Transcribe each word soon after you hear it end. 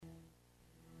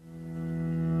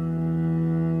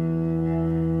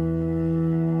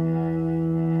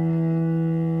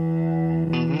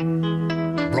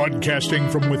Broadcasting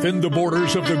from within the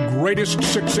borders of the greatest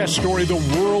success story the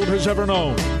world has ever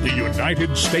known, the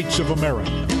United States of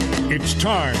America. It's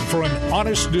time for an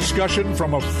honest discussion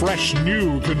from a fresh,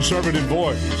 new conservative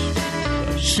voice.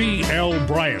 The C.L.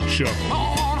 Bryant Show.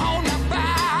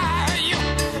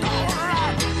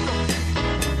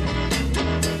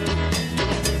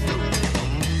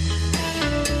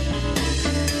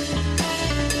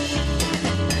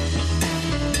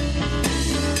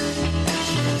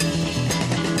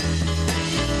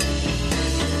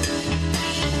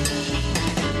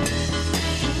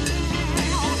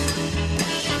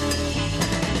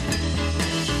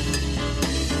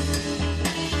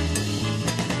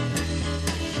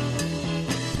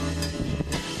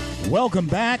 Welcome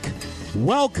back.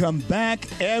 Welcome back,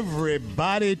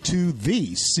 everybody, to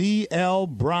the C.L.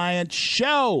 Bryant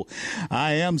Show.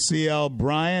 I am C.L.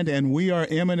 Bryant, and we are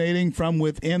emanating from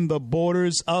within the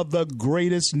borders of the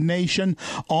greatest nation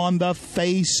on the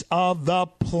face of the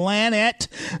planet,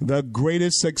 the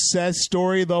greatest success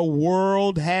story the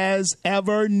world has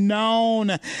ever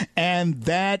known, and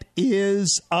that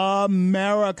is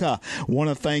America. Want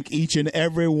to thank each and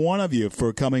every one of you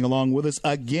for coming along with us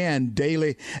again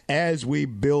daily as we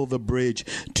build the bridge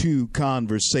to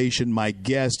conversation. My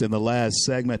guest in the last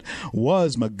segment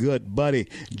was my good buddy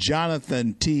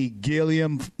Jonathan T.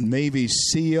 Gilliam, Navy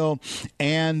SEAL,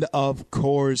 and of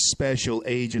course Special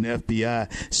Agent,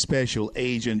 FBI Special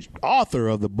Agent, author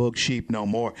of the book Sheep No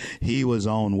More. He was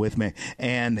on with me,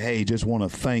 and hey, just want to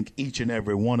thank each and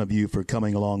every one of you for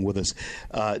coming along with us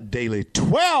daily.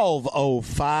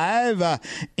 12:05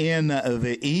 in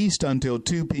the East until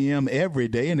 2 p.m. every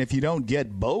day, and if you don't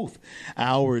get both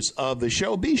hours of the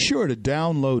show, be sure to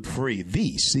download free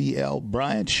the C.L.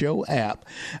 Bryant Show app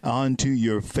onto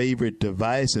your favorite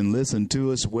device and listen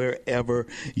to us wherever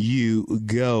you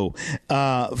go.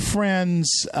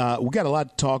 Friends, we got a lot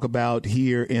to talk about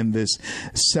here in this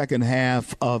second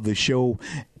half of the show,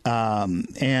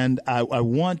 and I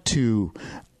want to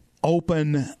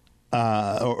open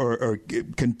or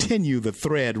continue the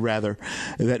thread, rather,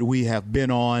 that we have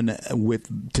been on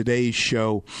with today's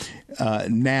show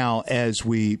now as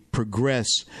we progress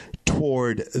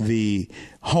toward the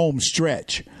home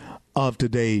stretch of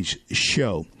today's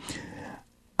show.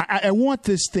 I want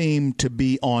this theme to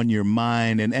be on your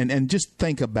mind, and just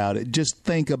think about it. Just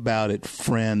think about it,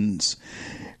 friends,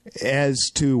 as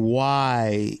to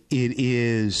why it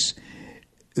is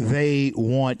they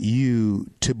want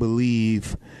you to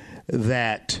believe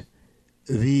that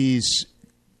these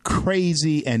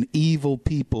crazy and evil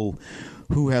people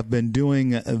who have been doing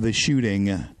the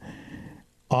shooting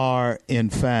are, in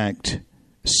fact,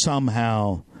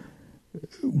 somehow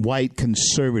white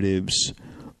conservatives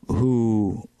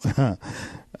who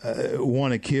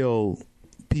want to kill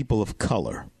people of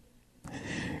color,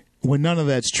 when none of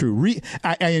that's true.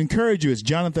 I encourage you, as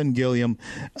Jonathan Gilliam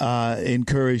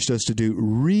encouraged us to do,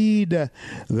 read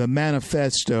the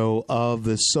manifesto of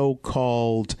the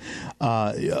so-called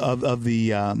of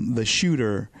the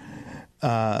shooter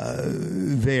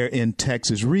there in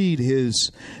Texas. Read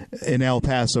his, in El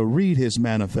Paso, read his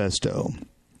manifesto.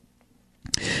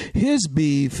 His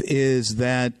beef is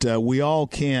that we all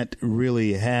can't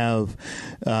really have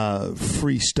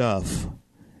free stuff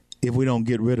if we don't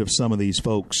get rid of some of these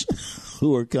folks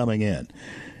who are coming in.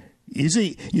 You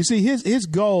see, his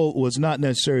goal was not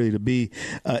necessarily to be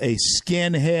a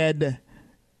skinhead,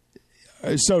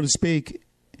 so to speak.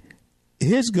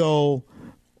 His goal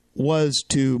was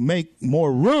to make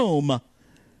more room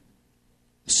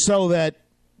so that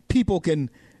people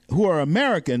who are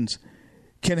Americans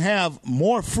can have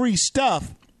more free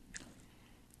stuff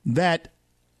that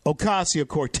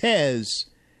Ocasio-Cortez,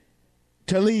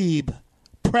 Tlaib,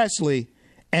 Presley,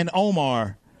 and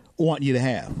Omar want you to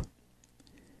have.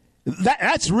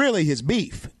 That's really his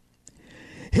beef.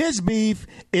 His beef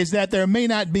is that there may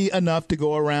not be enough to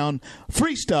go around,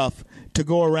 free stuff to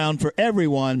go around for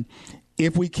everyone,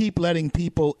 if we keep letting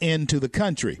people into the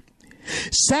country.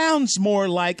 Sounds more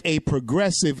like a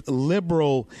progressive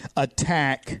liberal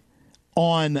attack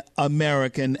on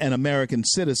American and American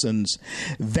citizens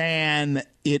than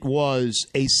it was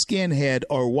a skinhead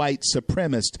or white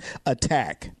supremacist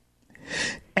attack.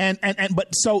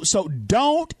 But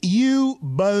don't you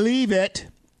believe it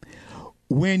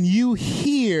when you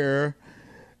hear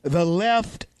the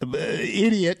left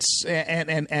idiots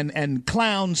and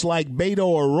clowns like Beto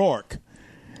O'Rourke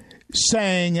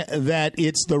saying that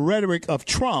it's the rhetoric of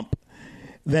Trump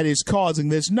that is causing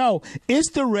this. No,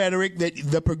 it's the rhetoric that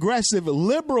the progressive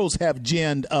liberals have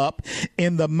ginned up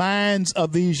in the minds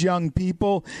of these young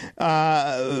people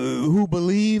who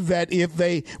believe that if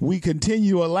we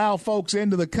continue to allow folks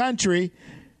into the country,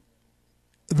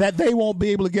 that they won't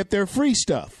be able to get their free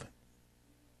stuff.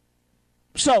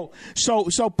 So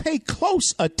pay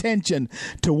close attention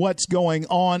to what's going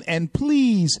on, and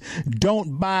please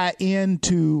don't buy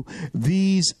into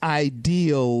these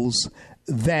ideals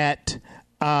that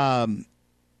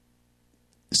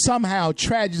somehow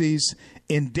tragedies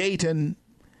in Dayton,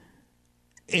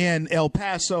 in El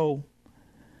Paso,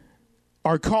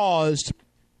 are caused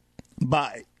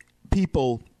by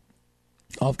people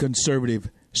of conservative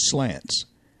slants.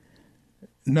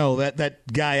 No,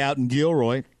 that guy out in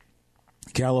Gilroy,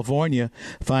 California,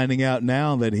 finding out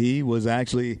now that he was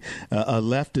actually a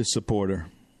leftist supporter.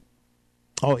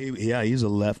 Oh, he's a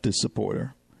leftist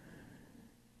supporter.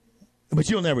 But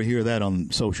you'll never hear that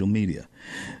on social media.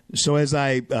 So as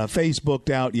I Facebooked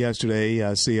out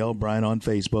yesterday, C.L. Bryant on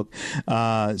Facebook,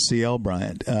 C.L.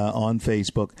 Bryant on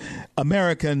Facebook,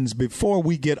 Americans, before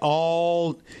we get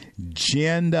all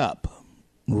ginned up,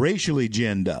 racially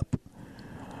ginned up,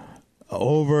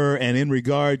 over and in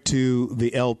regard to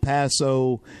the El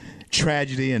Paso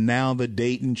tragedy and now the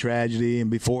Dayton tragedy and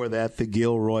before that the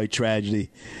Gilroy tragedy,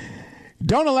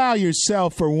 don't allow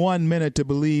yourself for 1 minute to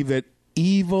believe that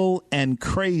evil and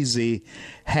crazy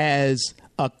has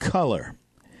a color.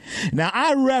 Now,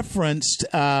 I referenced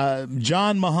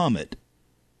John Muhammad.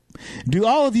 Do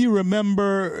all of you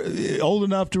remember, old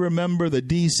enough to remember, the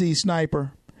D.C.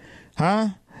 sniper?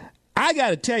 Huh? I got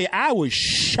to tell you, I was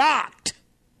shocked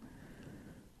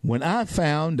when I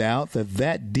found out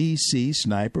that D.C.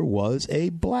 sniper was a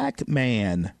black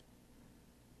man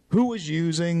who was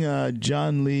using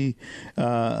John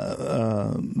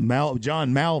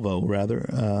Malvo,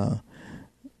 rather,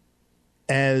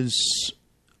 as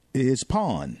his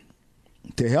pawn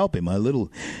to help him.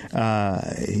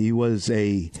 He was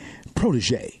a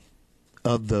protege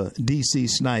of the D.C.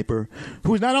 sniper,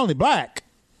 who was not only black,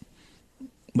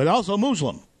 but also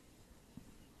Muslim.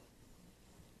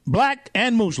 Black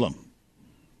and Muslim.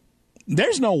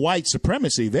 There's no white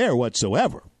supremacy there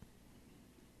whatsoever.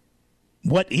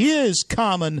 What is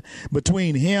common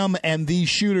between him and these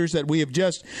shooters that we have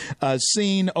just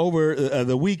seen over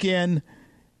the weekend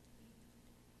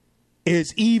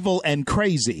is evil and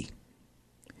crazy.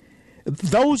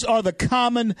 Those are the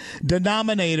common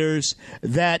denominators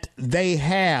that they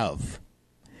have,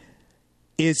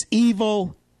 is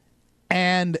evil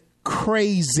and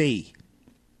crazy.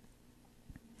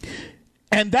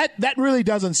 And that really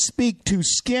doesn't speak to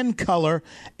skin color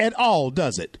at all,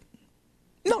 does it?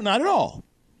 No, not at all.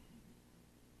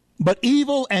 But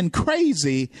evil and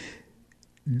crazy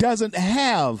doesn't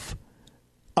have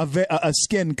a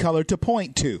skin color to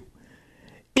point to.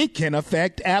 It can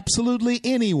affect absolutely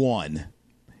anyone.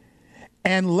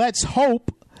 And let's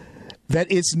hope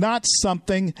that it's not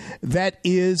something that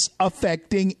is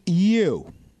affecting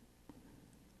you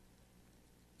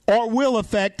or will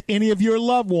affect any of your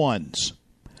loved ones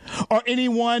or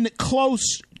anyone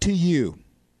close to you.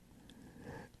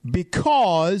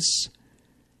 Because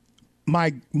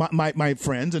my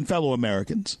friends and fellow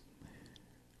Americans,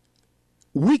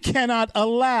 we cannot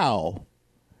allow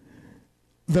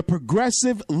the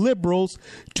progressive liberals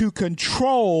to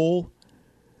control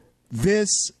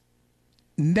this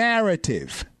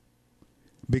narrative,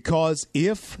 because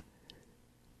if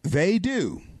they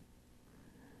do,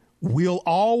 we'll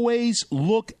always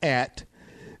look at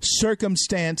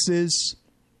circumstances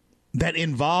that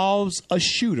involves a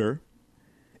shooter,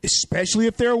 especially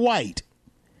if they're white,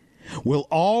 will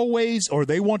always, or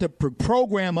they want to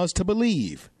program us to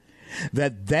believe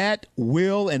that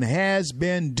will and has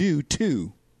been due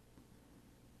to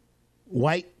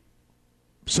white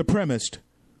supremacists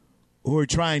who are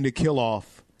trying to kill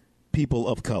off people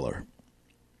of color.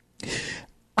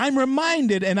 I'm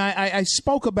reminded, and I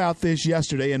spoke about this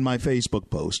yesterday in my Facebook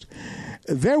post,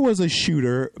 there was a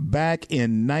shooter back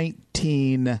in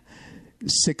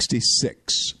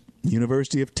 1966,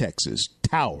 University of Texas,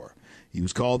 Tower. He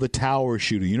was called the Tower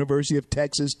Shooter, University of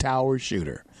Texas Tower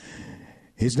Shooter.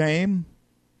 His name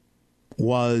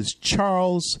was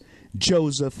Charles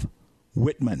Joseph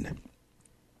Whitman.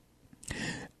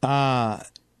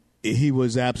 He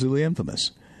was absolutely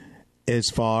infamous as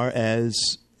far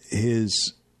as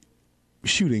his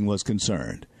shooting was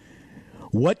concerned.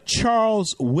 What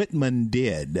Charles Whitman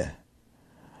did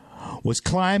was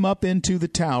climb up into the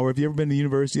tower. If you've ever been to the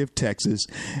University of Texas,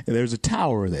 there's a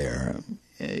tower there,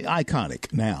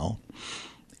 iconic now.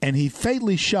 And he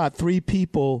fatally shot 3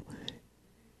 people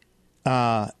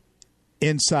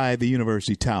inside the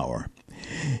university tower.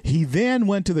 He then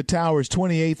went to the tower's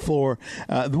 28th floor,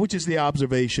 which is the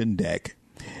observation deck,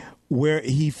 where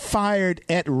he fired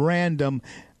at random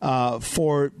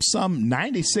for some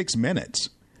 96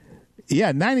 minutes.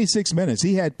 Yeah, 96 minutes.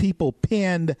 He had people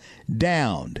pinned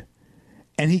down.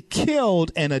 And he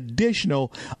killed an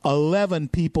additional 11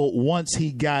 people once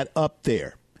he got up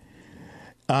there,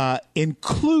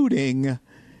 including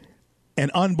an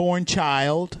unborn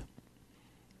child,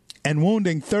 and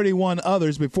wounding 31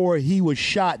 others before he was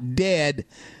shot dead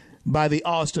by the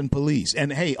Austin police.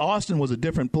 And, hey, Austin was a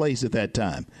different place at that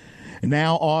time.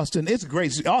 Now Austin's a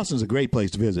great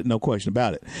place to visit, no question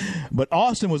about it. But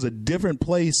Austin was a different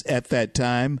place at that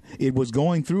time. It was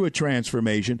going through a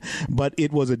transformation, but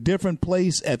it was a different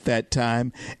place at that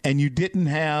time, and you didn't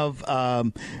have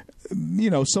so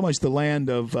much the land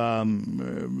of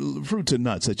fruits and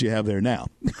nuts that you have there now.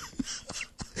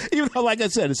 Even though, like I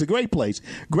said, it's a great place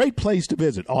to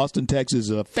visit. Austin, Texas is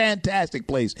a fantastic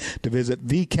place to visit,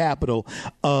 the capital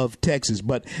of Texas.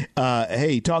 But,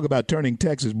 hey, talk about turning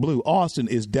Texas blue. Austin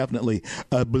is definitely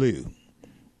blue.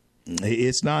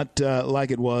 It's not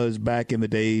like it was back in the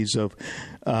days of,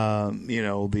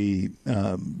 the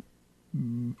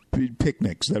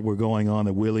picnics that were going on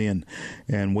that Willie and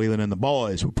Waylon and the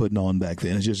boys were putting on back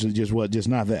then. It's just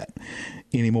not that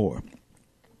anymore.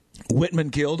 Whitman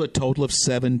killed a total of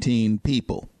 17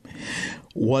 people.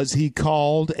 Was he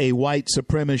called a white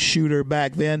supremacist shooter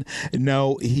back then?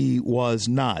 No, he was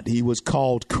not. He was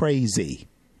called crazy.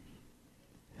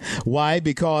 Why?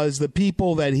 Because the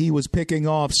people that he was picking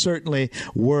off certainly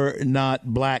were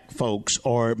not black folks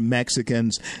or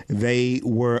Mexicans. They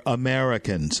were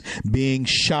Americans being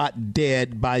shot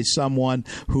dead by someone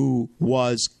who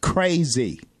was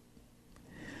crazy.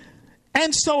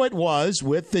 And so it was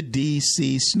with the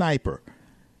D.C. sniper.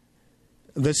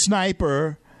 The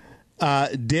sniper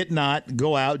did not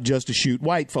go out just to shoot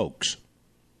white folks.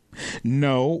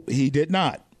 No, he did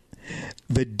not.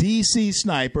 The D.C.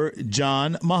 sniper,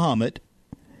 John Muhammad,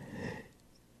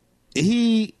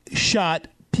 he shot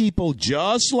people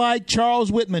just like Charles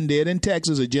Whitman did in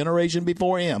Texas a generation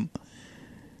before him.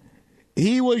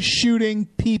 He was shooting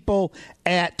people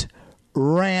at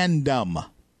random.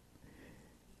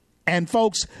 And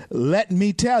folks, let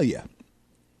me tell you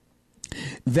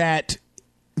that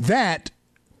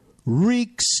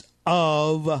reeks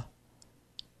of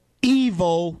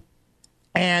evil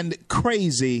and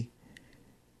crazy.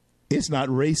 It's not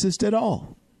racist at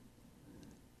all.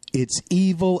 It's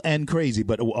evil and crazy.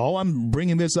 But all I'm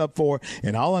bringing this up for,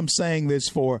 and all I'm saying this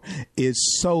for,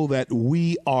 is so that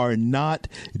we are not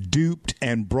duped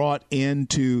and brought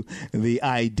into the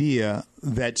idea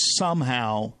that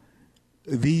somehow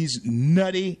these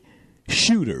nutty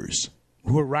shooters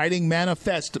who are writing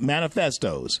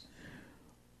manifestos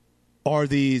are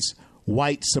these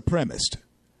white supremacists.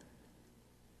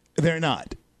 They're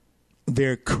not.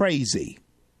 They're crazy.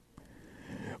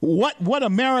 What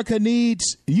America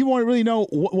needs, you want to really know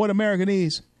what America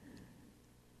needs?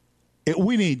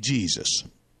 We need Jesus.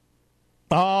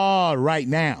 Right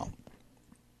now.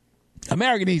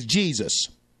 America needs Jesus.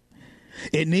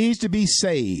 It needs to be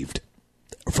saved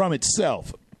from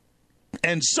itself,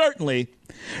 and certainly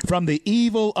from the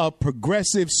evil of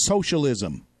progressive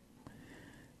socialism,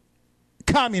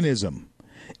 communism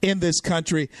in this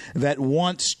country that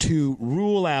wants to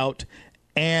rule out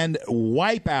and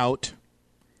wipe out,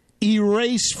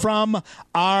 erase from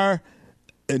our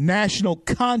national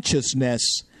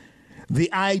consciousness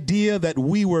the idea that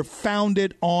we were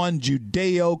founded on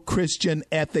Judeo-Christian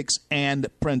ethics and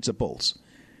principles.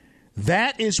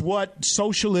 That is what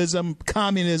socialism,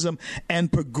 communism, and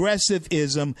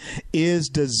progressivism is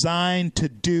designed to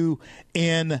do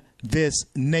in this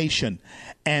nation.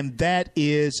 And that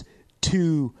is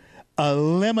to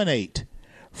eliminate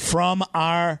from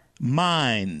our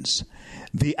minds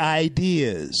the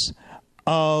ideas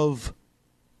of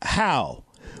how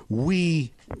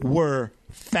we were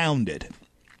founded.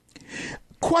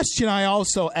 Question I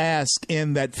also asked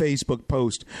in that Facebook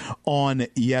post on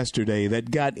yesterday that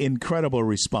got incredible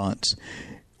response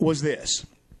was this.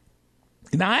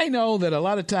 Now, I know that a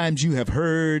lot of times you have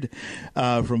heard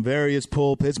from various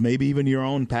pulpits, maybe even your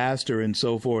own pastor and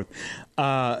so forth,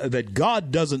 that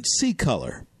God doesn't see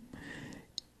color.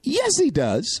 Yes, he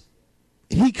does.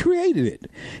 He created it.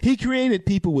 He created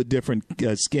people with different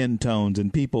skin tones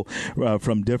and people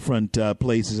from different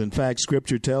places. In fact,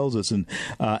 Scripture tells us in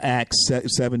Acts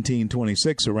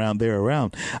 17:26, around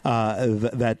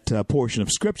that portion of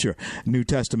Scripture, New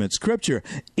Testament Scripture,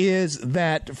 is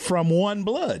that from one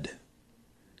blood,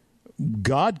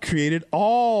 God created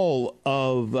all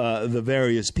of the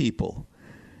various people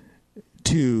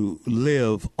to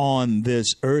live on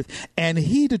this earth, and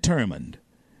he determined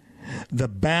the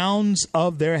bounds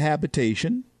of their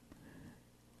habitation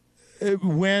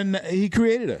when he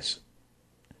created us.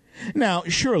 Now,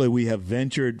 surely we have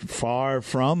ventured far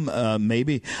from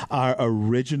maybe our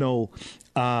original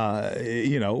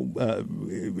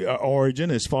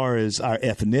origin as far as our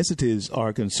ethnicities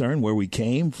are concerned, where we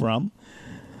came from.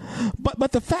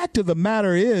 But the fact of the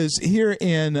matter is, here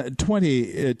in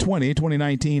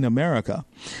 2019 America,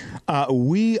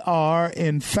 we are,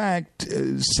 in fact,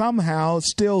 somehow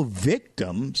still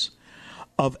victims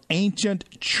of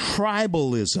ancient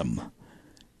tribalism.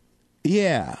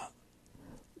 Yeah,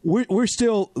 we're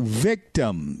still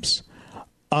victims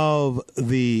of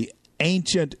the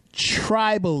ancient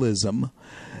tribalism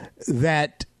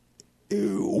that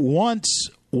once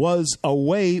was a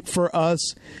way for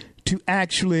us to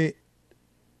actually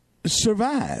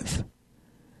survive.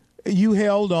 You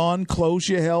held on close,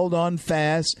 you held on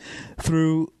fast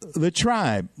through the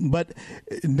tribe. But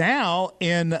now,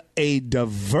 in a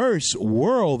diverse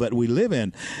world that we live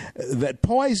in, that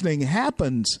poisoning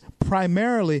happens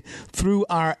primarily through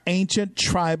our ancient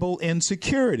tribal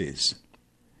insecurities.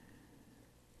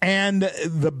 And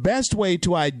the best way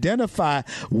to identify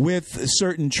with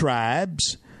certain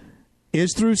tribes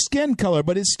is through skin color,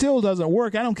 but it still doesn't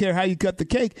work. I don't care how you cut the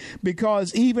cake,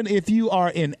 because even if you are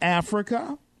in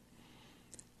Africa,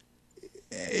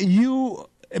 you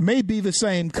may be the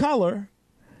same color,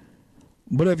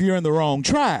 but if you're in the wrong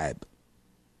tribe,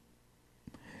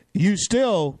 you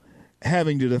still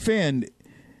having to defend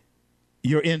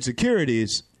your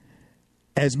insecurities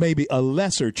as maybe a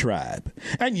lesser tribe.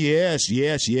 And yes,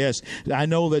 I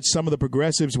know that some of the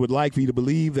progressives would like me to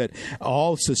believe that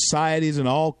all societies and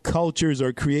all cultures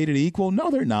are created equal.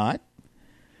 No, they're not.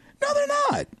 No, they're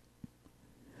not.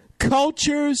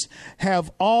 Cultures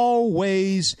have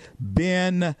always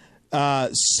been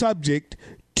subject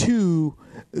to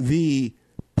the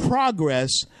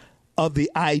progress of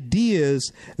the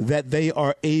ideas that they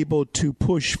are able to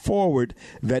push forward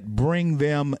that bring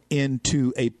them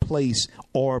into a place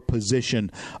or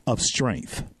position of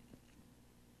strength.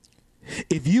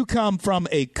 If you come from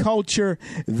a culture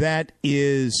that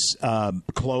is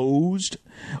closed,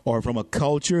 or from a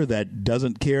culture that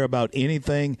doesn't care about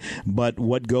anything but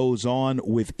what goes on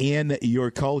within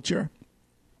your culture,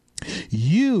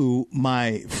 you,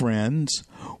 my friends,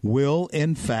 will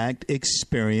in fact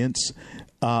experience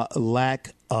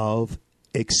lack of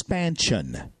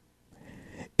expansion.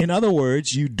 In other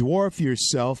words, you dwarf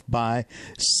yourself by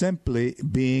simply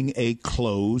being a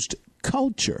closed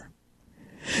culture.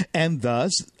 And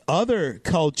thus, other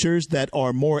cultures that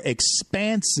are more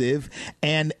expansive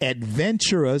and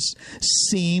adventurous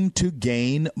seem to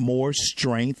gain more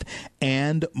strength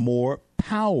and more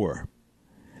power,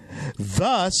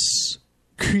 thus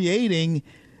creating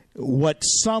what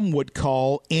some would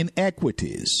call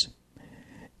inequities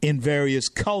in various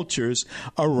cultures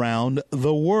around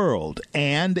the world.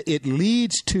 And it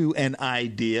leads to an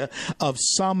idea of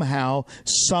somehow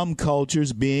some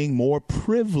cultures being more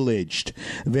privileged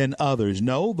than others.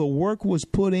 No, the work was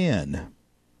put in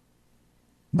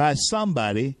by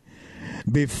somebody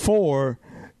before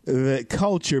the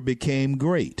culture became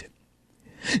great.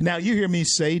 Now, you hear me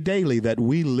say daily that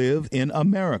we live in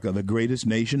America, the greatest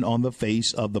nation on the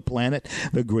face of the planet,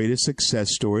 the greatest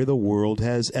success story the world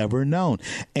has ever known.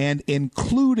 And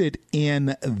included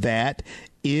in that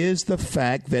is the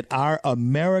fact that our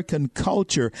American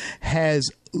culture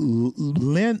has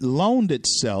loaned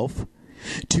itself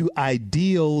to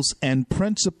ideals and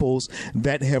principles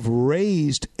that have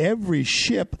raised every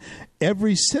ship,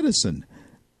 every citizen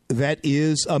that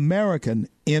is American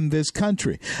in this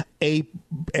country. A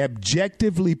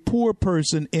objectively poor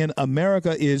person in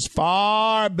America is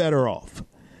far better off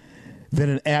than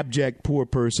an abject poor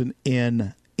person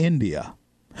in India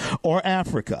or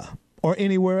Africa or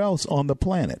anywhere else on the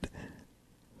planet.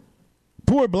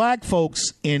 Poor black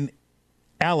folks in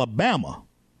Alabama,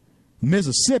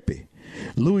 Mississippi,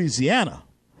 Louisiana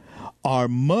are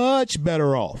much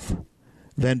better off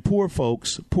than poor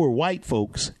white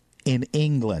folks in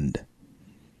England.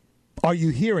 Are you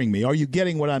hearing me? Are you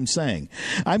getting what I'm saying?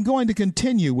 I'm going to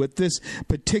continue with this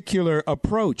particular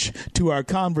approach to our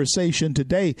conversation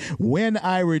today when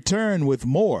I return with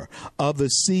more of the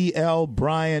C.L.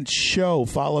 Bryant Show.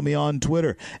 Follow me on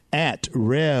Twitter at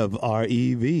Rev,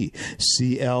 R-E-V,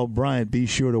 C.L. Bryant. Be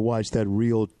sure to watch that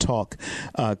Real Talk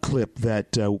clip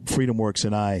that FreedomWorks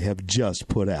and I have just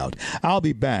put out. I'll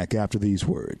be back after these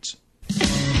words.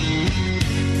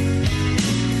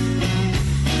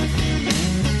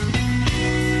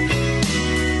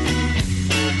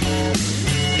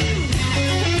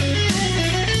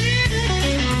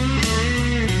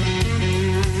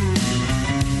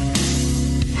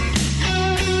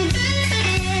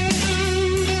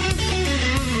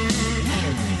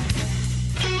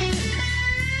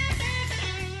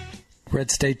 Red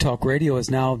State Talk Radio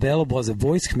is now available as a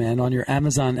voice command on your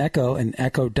Amazon Echo and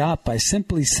Echo Dot by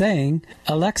simply saying,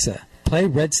 Alexa, play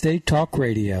Red State Talk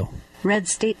Radio. Red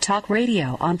State Talk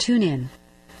Radio on TuneIn.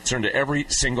 Concern to every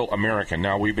single American.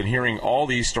 Now, we've been hearing all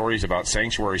these stories about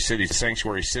sanctuary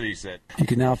cities that... You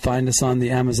can now find us on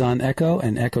the Amazon Echo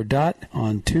and Echo Dot,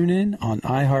 on TuneIn, on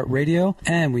iHeartRadio,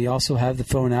 and we also have the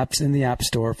phone apps in the App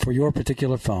Store for your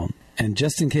particular phone. And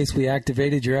just in case we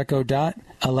activated your Echo Dot,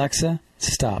 Alexa,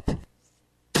 stop.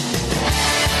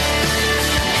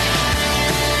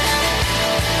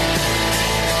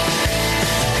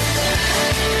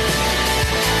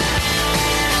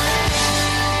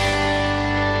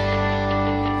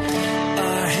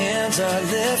 Are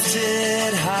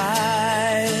lifted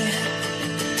high.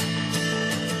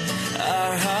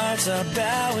 Our hearts are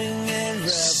bowing in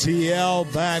reverence. CL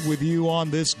back with you on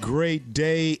this great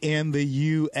day in the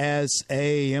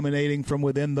USA, emanating from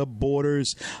within the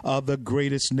borders of the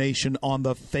greatest nation on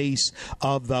the face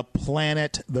of the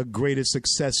planet, the greatest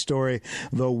success story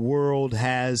the world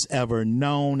has ever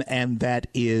known, and that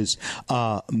is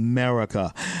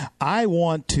America. I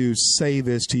want to say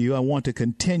this to you. I want to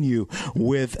continue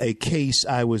with a case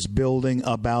I was building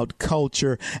about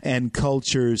culture and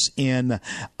cultures in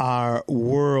our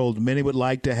world. Many would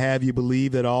like to have you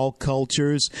believe that all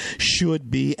cultures should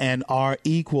be and are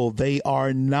equal. They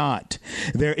are not.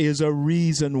 There is a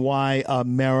reason why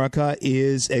America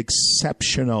is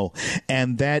exceptional,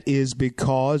 and that is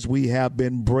because we have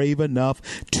been brave enough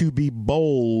to be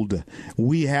bold.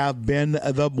 We have been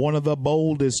one of the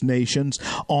boldest nations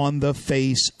on the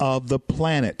face of the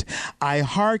planet. I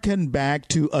hearken back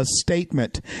to a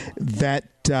statement that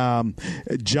John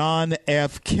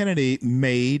F. Kennedy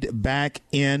made back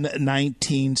in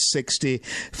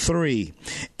 1963.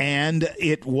 And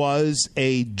it was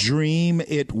a dream.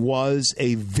 It was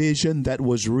a vision that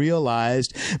was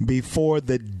realized before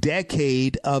the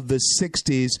decade of the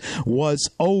 60s was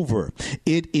over.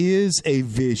 It is a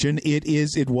vision.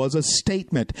 It was a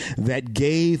statement that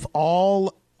gave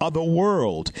all of the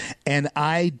world an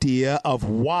idea of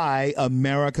why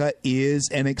America is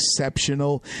an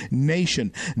exceptional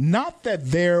nation. Not that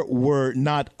there were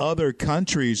not other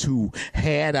countries who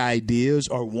had ideas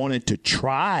or wanted to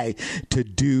try to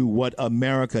do what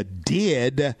America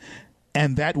did,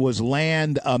 and that was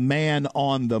land a man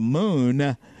on the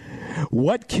moon.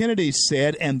 What Kennedy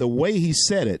said, and the way he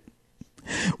said it,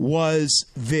 was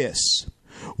this: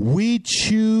 we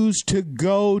choose to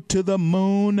go to the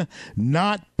moon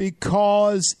not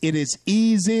because it is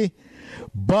easy,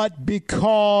 but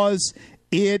because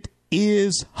it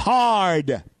is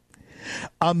hard.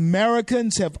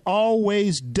 Americans have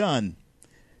always done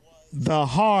the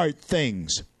hard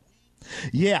things.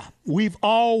 Yeah, we've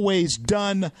always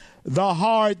done the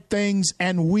hard things,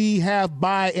 and we have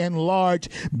by and large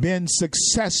been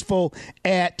successful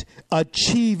at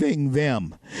achieving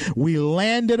them. We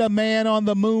landed a man on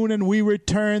the moon, and we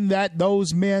returned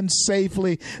those men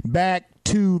safely back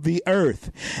to the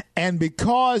earth. And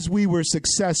because we were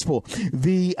successful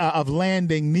of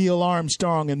landing Neil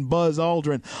Armstrong and Buzz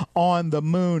Aldrin on the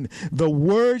moon,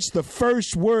 the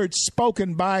first words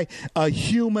spoken by a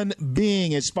human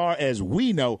being, as far as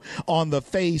we know, on the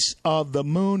face of the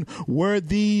moon were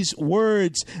these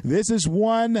words: this is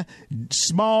one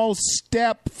small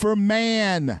step for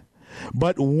man,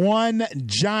 but one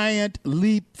giant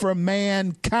leap for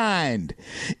mankind.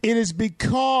 It is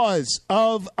because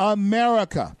of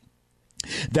America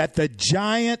that the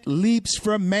giant leaps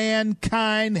for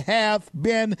mankind have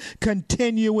been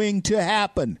continuing to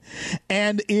happen.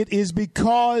 And it is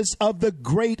because of the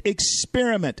great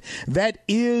experiment that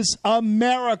is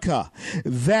America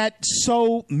that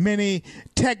so many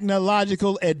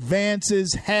technological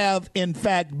advances have in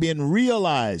fact been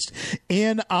realized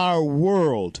in our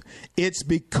world. It's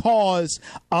because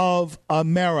of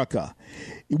America.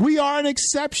 We are an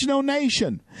exceptional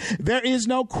nation. There is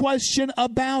no question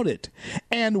about it.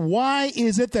 And why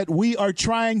is it that we are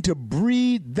trying to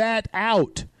breed that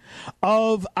out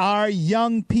of our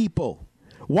young people?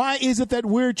 Why is it that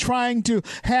we're trying to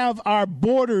have our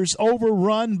borders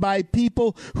overrun by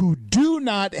people who do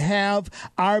not have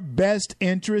our best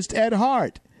interest at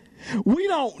heart? We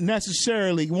don't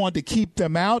necessarily want to keep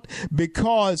them out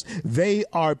because they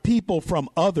are people from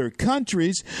other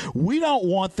countries. We don't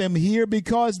want them here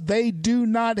because they do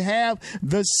not have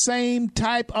the same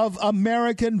type of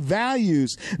American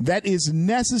values that is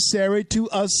necessary to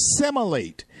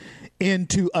assimilate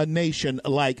into a nation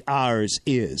like ours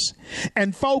is.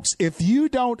 And folks, if you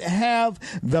don't have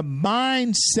the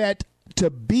mindset to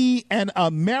be an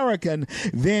American,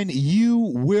 then you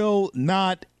will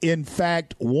not, in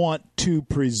fact, want to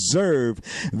preserve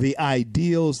the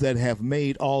ideals that have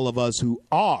made all of us who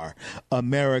are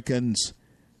Americans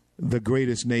the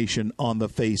greatest nation on the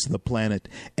face of the planet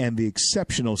and the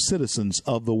exceptional citizens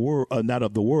of the world, not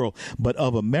of the world, but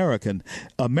of America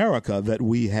that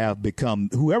we have become.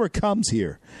 Whoever comes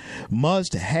here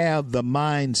must have the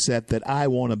mindset that I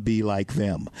want to be like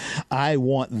them. I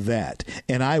want that,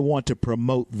 and I want to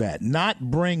promote that, not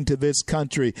bring to this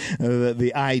country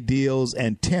the ideals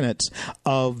and tenets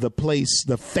of the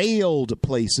failed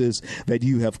places that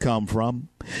you have come from.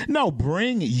 No,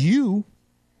 bring you.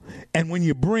 And when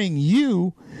you bring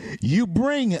you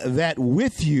bring that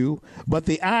with you. But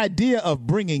the idea of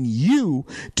bringing you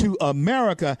to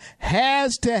America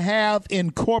has to have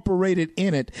incorporated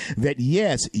in it that,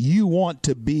 yes, you want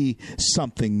to be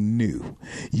something new.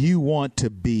 You want to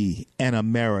be an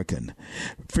American.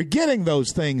 Forgetting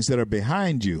those things that are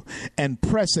behind you and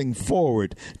pressing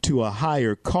forward to a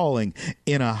higher calling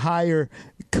in a higher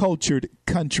cultured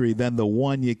country than the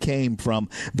one you came from,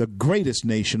 the greatest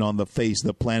nation on the face of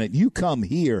the planet. You come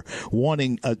here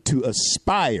wanting to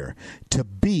aspire to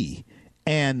be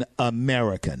an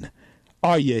American.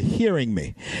 Are you hearing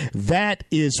me? That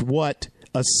is what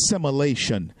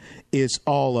assimilation is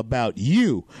all about.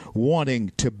 You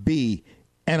wanting to be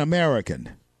an American,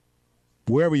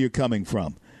 wherever you're coming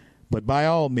from. But by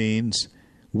all means,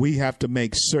 we have to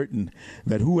make certain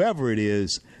that whoever it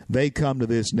is, they come to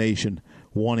this nation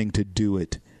wanting to do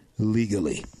it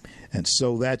legally. And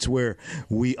so that's where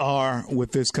we are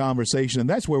with this conversation. And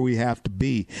that's where we have to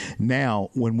be now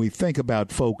when we think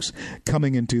about folks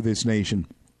coming into this nation.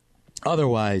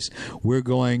 Otherwise, we're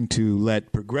going to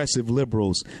let progressive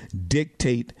liberals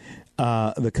dictate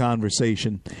the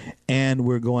conversation, and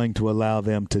we're going to allow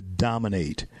them to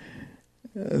dominate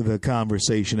the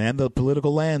conversation and the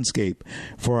political landscape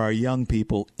for our young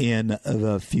people in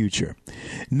the future.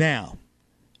 Now,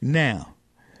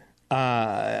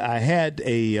 I had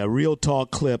a Real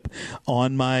Talk clip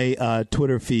on my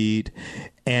Twitter feed,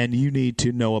 and you need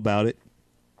to know about it.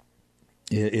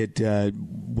 It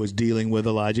was dealing with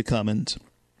Elijah Cummings.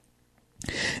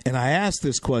 And I asked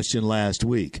this question last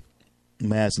week.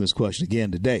 I'm asking this question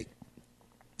again today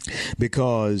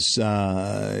because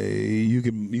you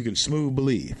can smooth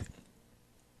believe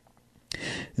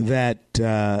that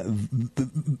they're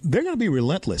going to be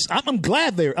relentless. I'm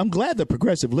glad the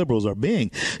progressive liberals are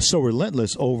being so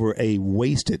relentless over a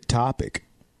wasted topic,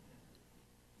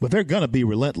 but they're going to be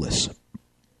relentless.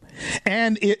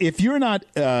 And if you're not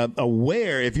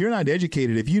aware, if you're not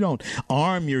educated, if you don't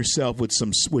arm yourself with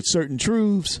certain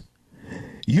truths,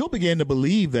 you'll begin to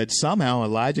believe that somehow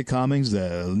Elijah Cummings,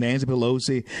 Nancy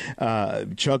Pelosi,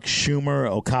 Chuck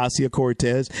Schumer,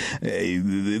 Ocasio-Cortez,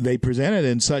 they presented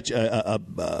in such a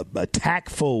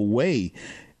tactful way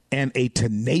and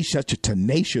such a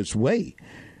tenacious way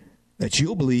that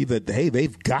you'll believe that, hey,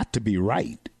 they've got to be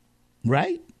right,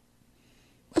 right?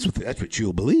 That's what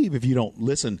you'll believe if you don't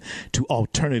listen to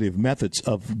alternative methods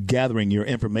of gathering your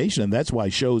information. And that's why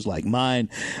shows like mine,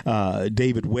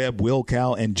 David Webb, Will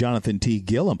Cow, and Jonathan T.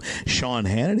 Gillum, Sean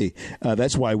Hannity,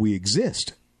 that's why we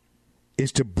exist,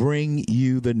 is to bring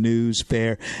you the news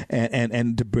fair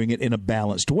and to bring it in a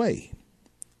balanced way.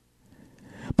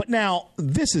 But now,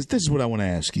 this is what I want to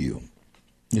ask you.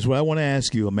 This is what I want to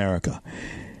ask you, America.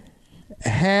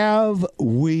 Have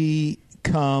we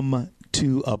come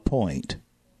to a point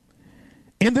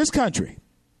in this country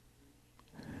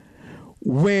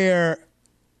where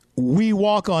we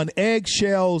walk on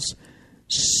eggshells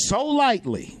so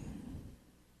lightly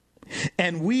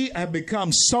and we have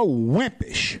become so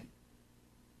wimpish?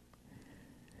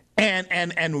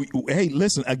 And hey,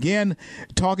 listen, again,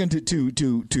 talking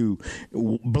to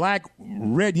black,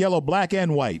 red, yellow, black,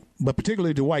 and white, but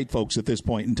particularly to white folks at this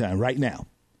point in time, right now.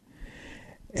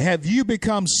 Have you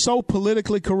become so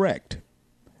politically correct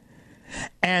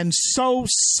and so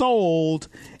sold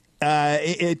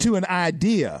to an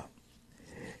idea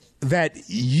that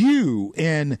you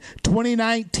in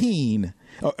 2019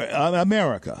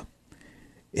 America,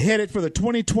 headed for the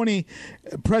 2020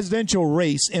 presidential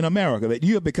race in America, that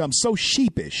you have become so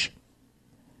sheepish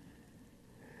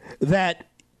that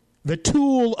the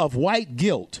tool of white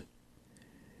guilt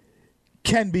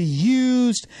can be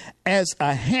used as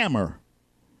a hammer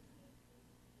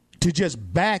to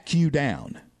just back you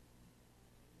down?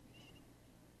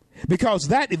 Because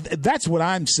that's what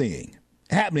I'm seeing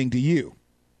happening to you.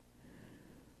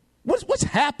 What's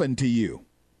happened to you?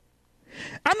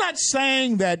 I'm not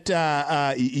saying that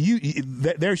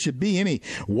that there should be any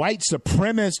white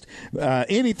supremacist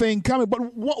anything coming, but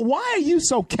why are you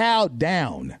so cowed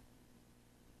down?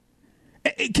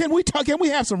 Can we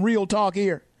have some real talk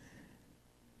here?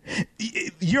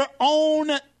 Your own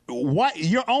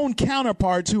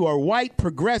counterparts who are white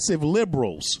progressive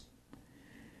liberals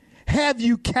have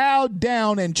you cowed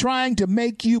down and trying to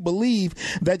make you believe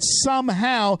that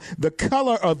somehow the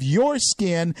color of your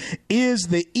skin is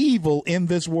the evil in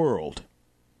this world.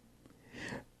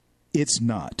 It's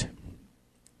not.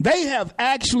 They have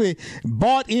actually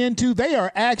bought into, they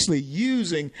are actually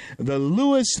using the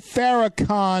Louis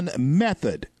Farrakhan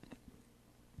method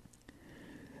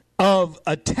of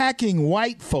attacking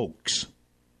white folks.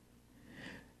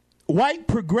 White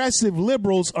progressive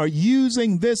liberals are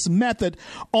using this method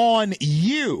on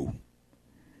you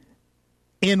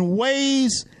in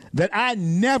ways that I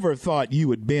never thought you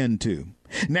would bend to.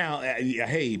 Now,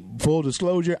 hey, full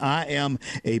disclosure, I am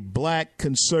a black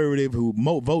conservative who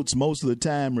votes most of the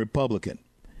time Republican.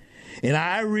 And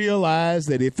I realize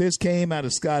that if this came out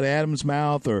of Scott Adams'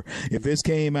 mouth, or if this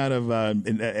came out of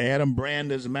Adam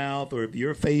Branda's mouth, or if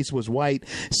your face was white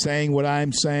saying what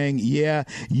I'm saying, yeah,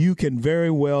 you can very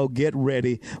well get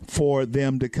ready for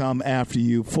them to come after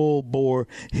you full bore,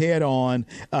 head on,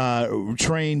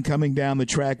 train coming down the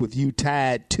track with you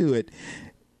tied to it.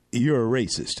 You're a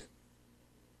racist.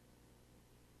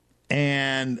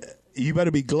 And you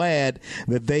better be glad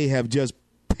that they have just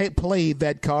played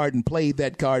that card and played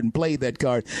that card and played that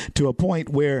card to a point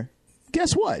where,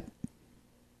 guess what?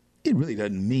 It really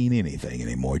doesn't mean anything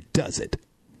anymore, does it?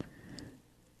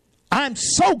 I'm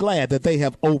so glad that they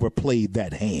have overplayed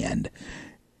that hand.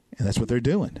 And that's what they're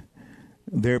doing.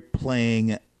 They're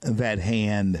playing that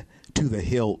hand to the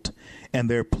hilt, and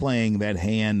they're playing that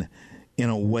hand in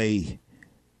a way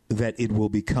that it will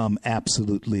become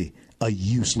absolutely a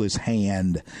useless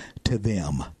hand to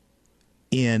them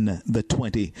in the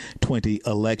 2020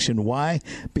 election. Why?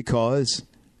 Because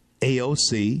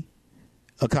AOC,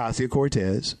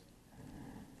 Ocasio-Cortez,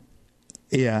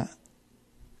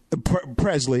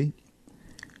 Presley,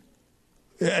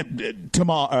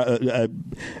 Omar,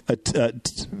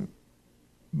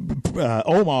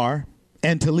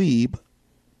 and Tlaib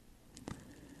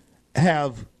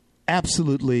have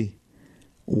absolutely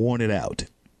worn it out.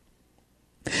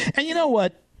 And you know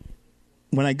what?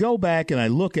 When I go back and I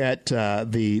look at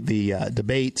the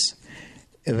debates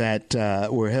that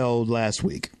were held last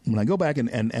week, when I go back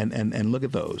and look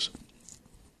at those,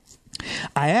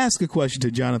 I asked a question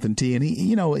to Jonathan T., and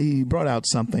he brought out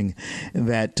something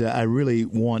that I really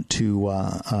want to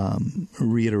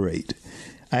reiterate.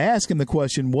 I asked him the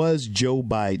question: was Joe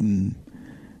Biden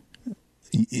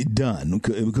done?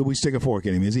 Could we stick a fork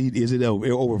in him? Is it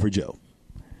over for Joe?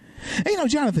 And,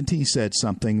 Jonathan T. said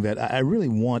something that I really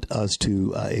want us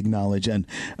to acknowledge and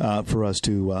for us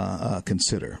to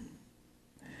consider.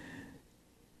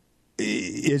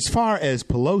 As far as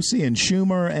Pelosi and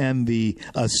Schumer and the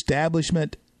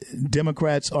establishment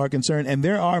Democrats are concerned, and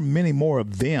there are many more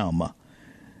of them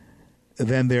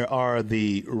than there are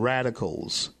the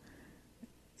radicals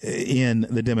in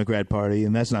the Democrat Party,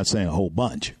 and that's not saying a whole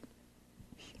bunch.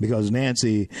 Because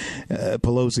Nancy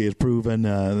Pelosi has proven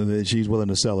that she's willing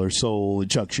to sell her soul,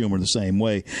 Chuck Schumer the same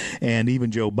way, and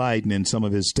even Joe Biden in some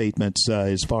of his statements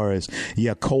as far as,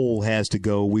 coal has to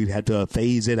go, we'd have to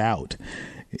phase it out.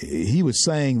 He was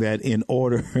saying that in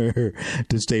order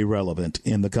to stay relevant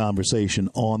in the conversation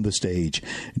on the stage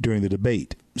during the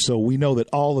debate. So we know that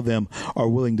all of them are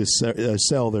willing to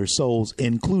sell their souls,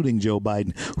 including Joe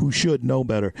Biden, who should know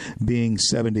better, being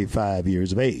 75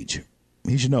 years of age.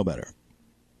 He should know better.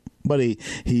 But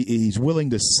he's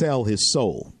willing to sell his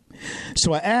soul.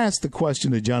 So I asked the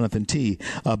question to Jonathan T.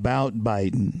 about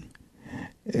Biden.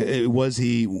 Was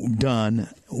he done?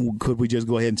 Could we just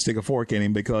go ahead and stick a fork in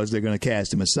him because they're going to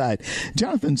cast him aside?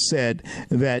 Jonathan said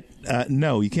that,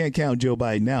 no, you can't count Joe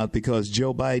Biden out because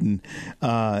Joe Biden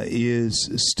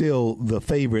is still the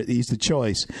favorite. He's the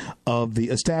choice of the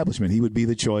establishment. He would be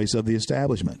the choice of the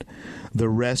establishment. The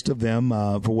rest of them,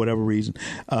 for whatever reason,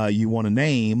 you want to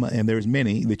name, and there's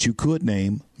many that you could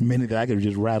name, many that I could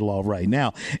just rattle off right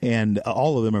now, and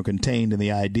all of them are contained in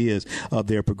the ideas of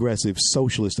their progressive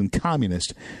socialist and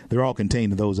communist. They're all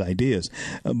contained in those ideas.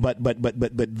 But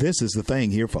this is the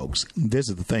thing here, folks. This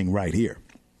is the thing right here.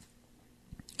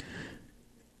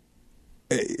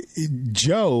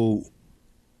 Joe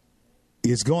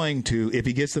is going to, if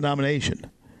he gets the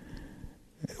nomination,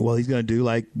 well, he's going to do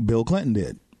like Bill Clinton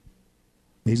did.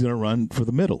 He's going to run for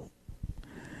the middle.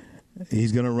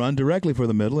 He's going to run directly for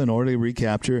the middle in order to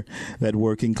recapture that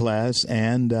working class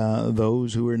and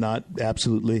those who are not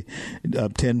absolutely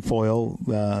tinfoil,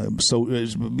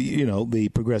 the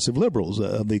progressive liberals,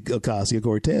 the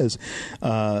Ocasio-Cortez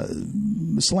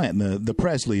slant, the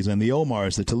Presleys and the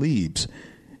Omars, the Tlaibs.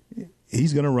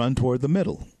 He's going to run toward the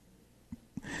middle.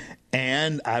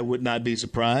 And I would not be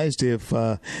surprised if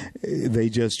they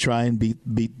just try and beat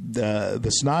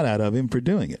the snot out of him for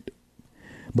doing it.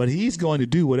 But he's going to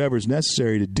do whatever is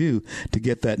necessary to do to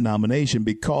get that nomination,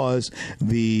 because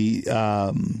the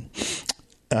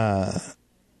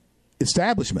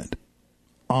establishment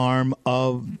arm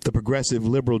of the Progressive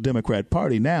Liberal Democrat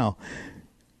Party now,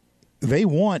 they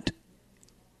want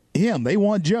him. They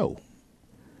want Joe.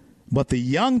 But the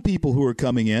young people who are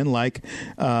coming in, like,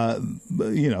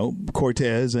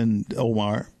 Cortez and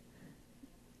Omar,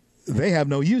 they have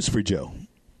no use for Joe.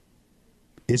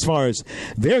 As far as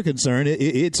they're concerned,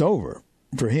 it's over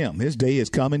for him. His day is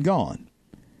come and gone.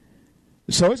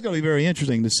 So it's going to be very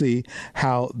interesting to see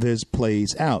how this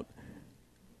plays out.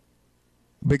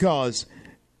 Because,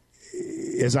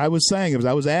 as I was saying, as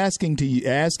I was asking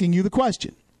you the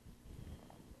question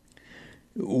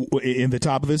in the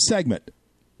top of this segment,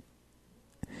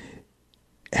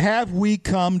 have we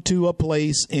come to a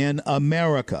place in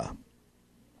America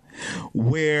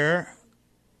where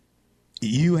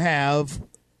you have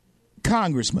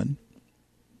congressmen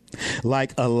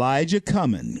like Elijah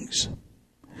Cummings,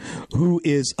 who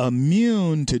is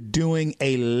immune to doing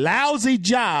a lousy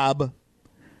job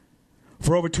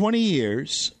for over 20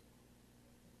 years?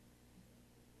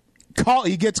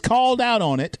 He gets called out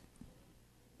on it.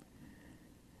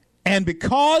 And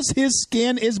because his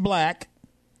skin is black,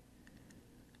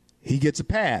 he gets a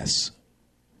pass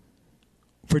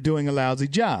for doing a lousy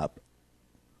job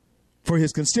for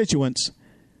his constituents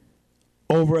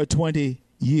over a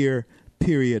 20-year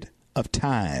period of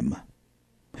time.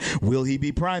 Will he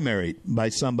be primaried by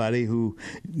somebody who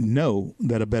know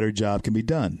that a better job can be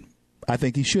done? I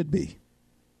think he should be.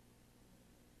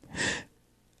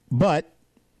 But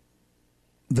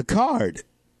the card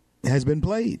has been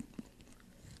played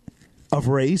of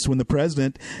race when the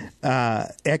president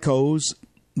echoes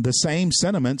the same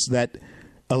sentiments that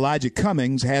Elijah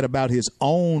Cummings had about his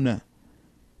own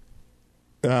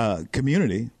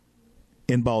community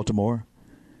in Baltimore,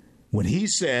 when he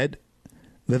said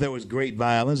that there was great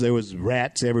violence, there was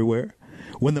rats everywhere.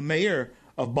 When the mayor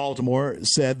of Baltimore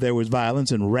said there was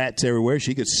violence and rats everywhere,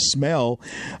 she could smell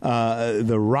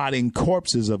the rotting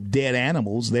corpses of dead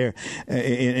animals there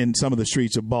in some of the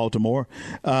streets of Baltimore.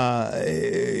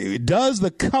 Does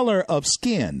the color of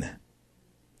skin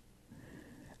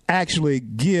actually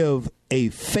give a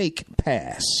fake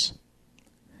pass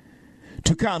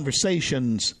to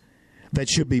conversations that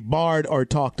should be barred or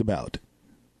talked about?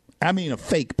 I mean, a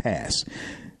fake pass.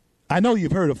 I know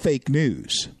you've heard of fake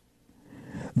news.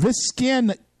 This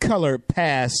skin color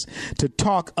pass to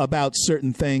talk about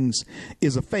certain things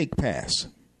is a fake pass,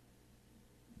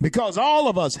 because all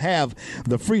of us have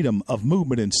the freedom of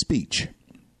movement and speech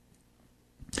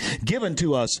given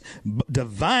to us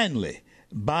divinely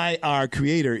by our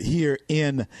Creator here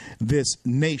in this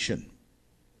nation.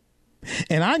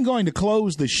 And I'm going to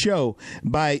close the show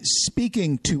by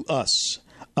speaking to us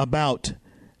about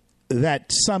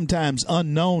that sometimes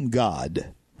unknown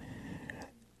God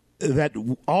that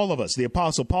all of us, the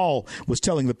Apostle Paul was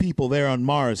telling the people there on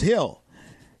Mars Hill,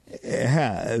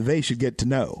 they should get to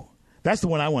know. That's the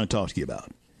one I want to talk to you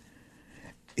about.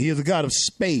 He is a God of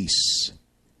space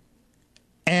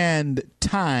and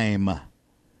time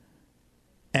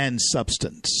and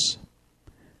substance.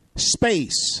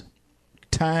 Space,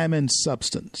 time, and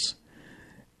substance.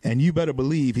 And you better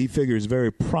believe he figures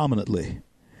very prominently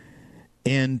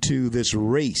into this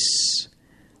race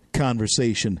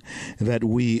conversation that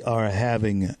we are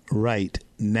having right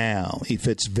now. He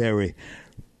fits very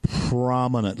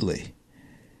prominently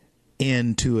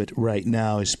into it right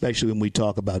now, especially when we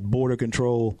talk about border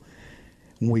control,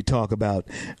 when we talk about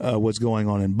what's going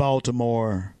on in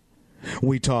Baltimore.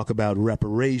 We talk about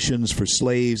reparations for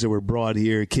slaves that were brought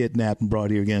here, kidnapped and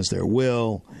brought here against their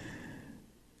will.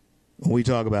 We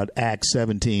talk about Act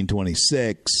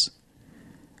 1726.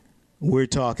 We're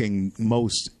talking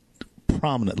most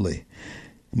prominently,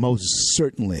 most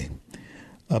certainly,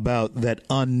 about that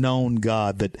unknown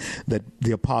God that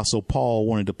the Apostle Paul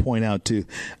wanted to point out to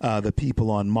the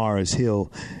people on Mars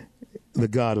Hill, the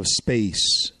God of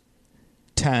space,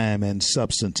 time, and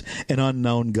substance, an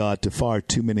unknown God to far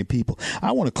too many people.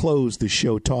 I want to close the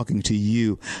show talking to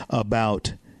you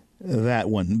about that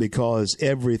one, because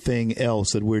everything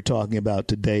else that we're talking about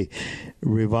today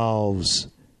revolves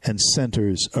and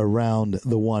centers around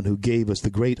the one who gave us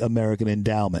the great American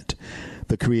endowment,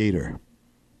 the Creator,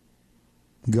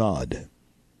 God.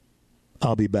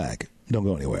 I'll be back. Don't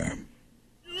go anywhere.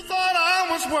 You thought I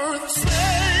was worth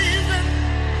saving,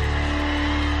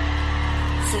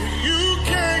 so you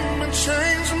came and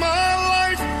changed my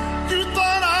life. You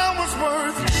thought I was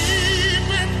worth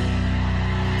keeping,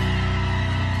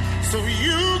 so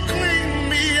you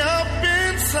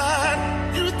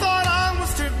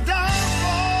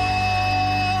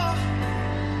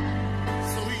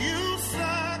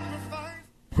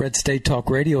Red State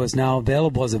Talk Radio is now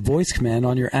available as a voice command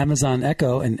on your Amazon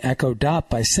Echo and Echo Dot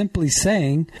by simply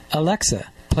saying,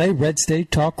 Alexa, play Red State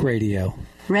Talk Radio.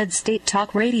 Red State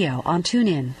Talk Radio on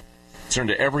TuneIn. Concern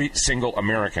to every single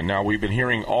American. Now, we've been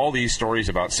hearing all these stories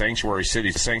about sanctuary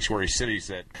cities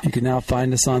that... You can now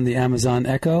find us on the Amazon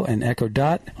Echo and Echo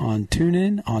Dot, on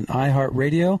TuneIn, on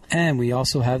iHeartRadio, and we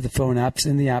also have the phone apps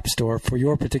in the App Store for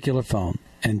your particular phone.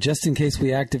 And just in case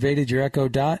we activated your Echo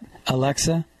Dot,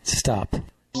 Alexa, stop.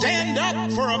 Stand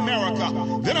up for America.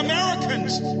 Then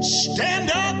Americans, stand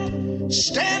up,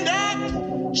 stand up,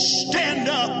 stand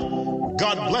up.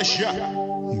 God bless you.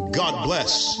 God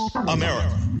bless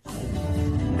America.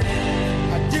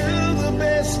 I do the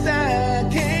best I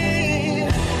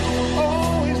can,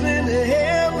 always lend a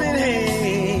helping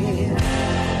hand,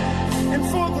 and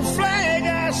for the flag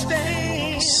I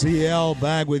stand. CL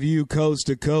back with you coast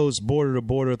to coast, border to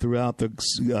border throughout the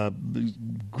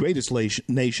greatest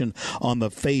nation on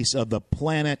the face of the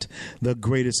planet, the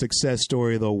greatest success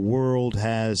story the world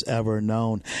has ever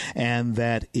known, and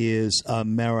that is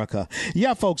America.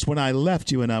 Yeah, folks, when I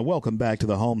left you, and I welcome back to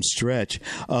the home stretch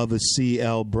of the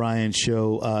CL Bryant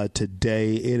Show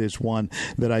today, it is one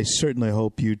that I certainly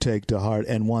hope you take to heart,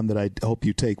 and one that I hope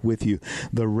you take with you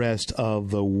the rest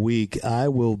of the week. I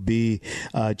will be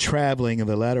traveling in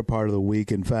the latter part of the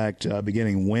week. In fact,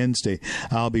 beginning Wednesday,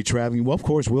 I'll be traveling. Well, of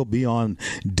course, we'll be on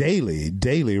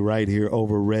daily right here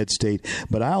over Red State,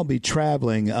 but I'll be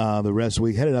traveling the rest of the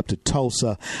week, headed up to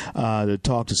Tulsa to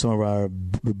talk to some of our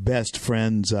best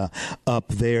friends up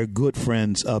there, good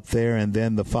friends up there, and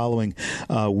then the following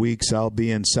weeks I'll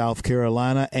be in South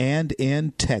Carolina and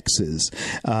in Texas.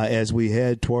 As we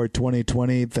head toward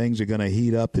 2020, things are going to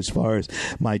heat up as far as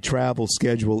my travel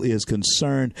schedule is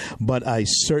concerned, but I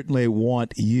certainly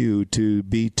want you to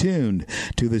be tuned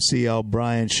to the CL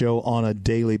Bryant Show on a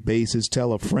daily basis.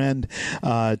 Tell a friend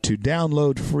to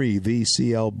download free the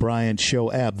CL Bryant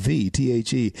Show app,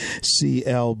 the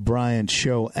CL Bryant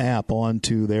Show app,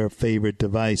 onto their favorite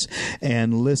device,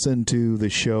 and listen to the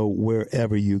show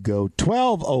wherever you go.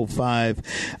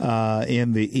 12:05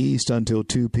 in the East until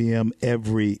 2 p.m.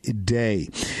 every day.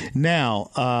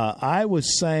 Now, I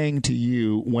was saying to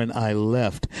you when I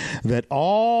left that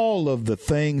all of the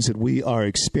things that we are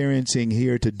experiencing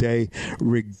here today,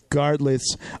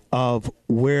 regardless of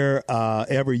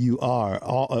wherever you are,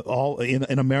 all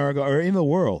in America or in the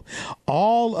world,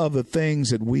 all of the things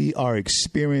that we are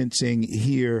experiencing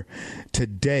here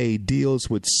today deals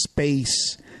with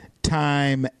space,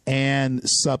 time, and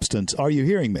substance. Are you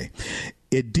hearing me?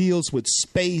 It deals with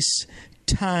space,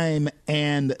 time,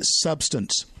 and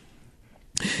substance.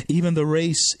 Even the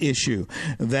race issue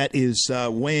that is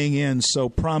weighing in so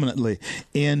prominently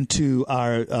into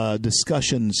our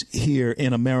discussions here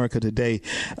in America today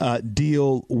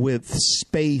deal with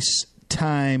space,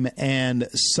 time, and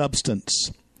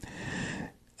substance.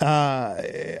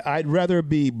 I'd rather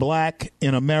be black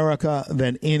in America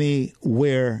than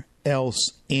anywhere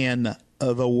else in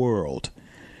the world.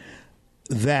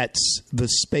 That's the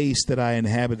space that I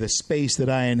inhabit. The space that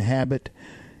I inhabit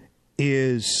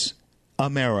is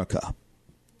America.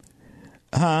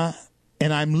 And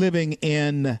I'm living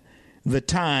in the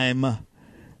time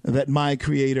that my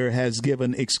Creator has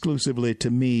given exclusively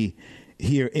to me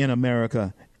here in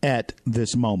America at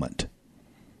this moment.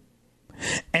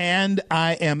 And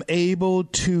I am able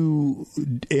to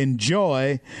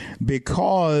enjoy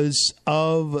because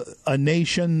of a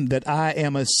nation that I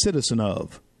am a citizen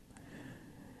of.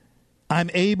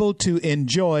 I'm able to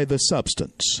enjoy the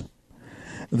substance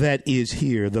that is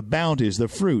here, the bounties, the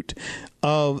fruit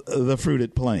of the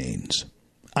fruited plains.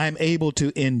 I'm able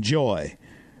to enjoy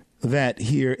that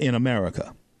here in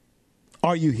America.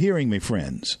 Are you hearing me,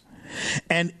 friends?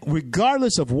 And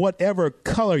regardless of whatever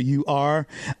color you are,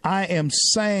 I am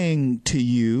saying to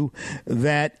you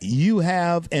that you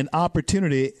have an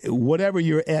opportunity, whatever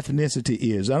your ethnicity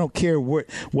is. I don't care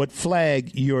what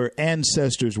flag your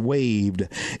ancestors waved.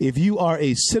 If you are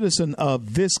a citizen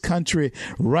of this country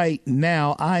right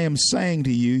now, I am saying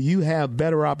to you, you have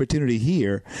better opportunity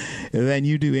here than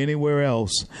you do anywhere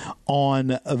else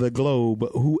on the globe,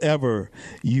 whoever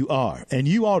you are. And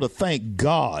you ought to thank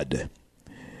God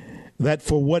that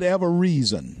for whatever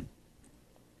reason,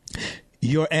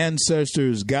 your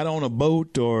ancestors got on a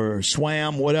boat or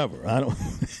swam, whatever,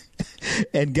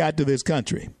 and got to this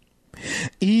country.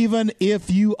 Even if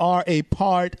you are a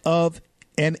part of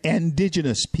an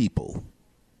indigenous people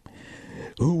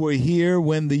who were here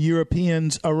when the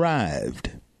Europeans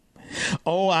arrived.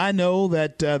 Oh, I know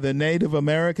that the Native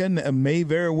American may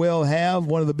very well have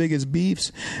one of the biggest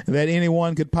beefs that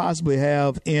anyone could possibly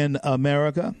have in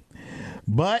America.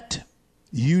 But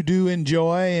you do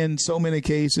enjoy, in so many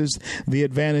cases, the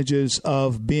advantages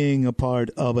of being a part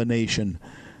of a nation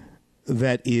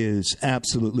that is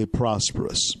absolutely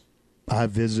prosperous.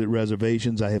 I've visited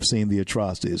reservations. I have seen the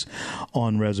atrocities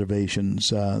on reservations.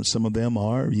 Some of them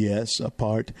are, yes,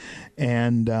 apart,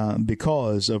 and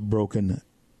because of broken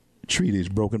treaties,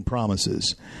 broken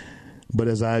promises. But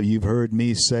as you've heard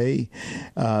me say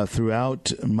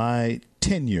throughout my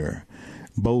tenure,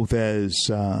 both as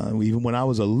even when I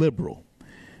was a liberal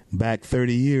back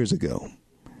 30 years ago,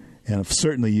 and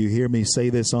certainly you hear me say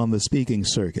this on the speaking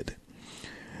circuit,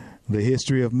 the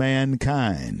history of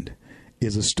mankind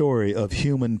is a story of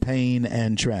human pain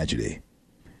and tragedy.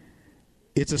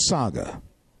 It's a saga,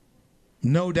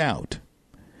 no doubt,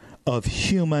 of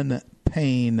human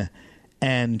pain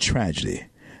and tragedy.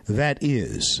 That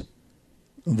is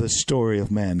the story of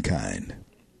mankind.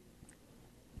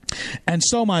 And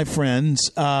so, my friends,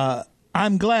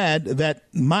 I'm glad that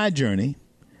my journey,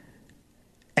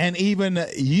 and even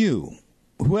you,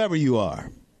 whoever you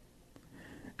are,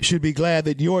 should be glad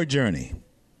that your journey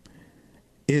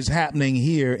is happening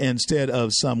here instead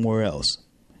of somewhere else.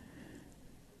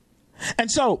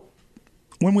 And so,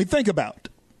 when we think about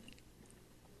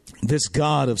this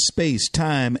God of space,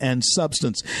 time, and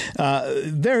substance,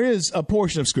 there is a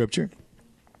portion of Scripture,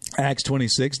 Acts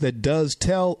 26, that does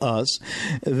tell us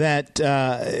that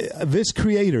this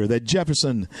creator that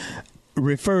Jefferson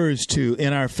refers to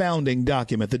in our founding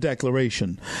document, the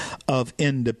Declaration of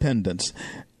Independence,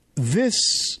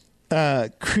 this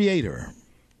creator,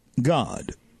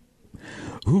 God,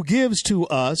 who gives to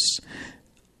us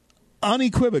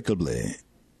unequivocally,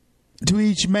 to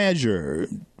each measure,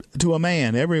 to a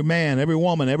man, every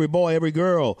woman, every boy, every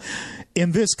girl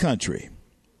in this country.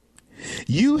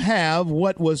 You have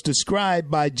what was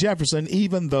described by Jefferson,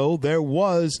 even though there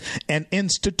was an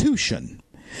institution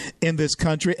in this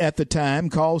country at the time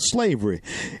called slavery.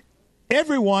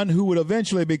 Everyone who would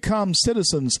eventually become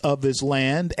citizens of this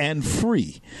land and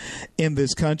free in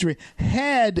this country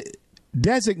had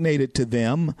designated to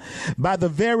them by the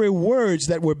very words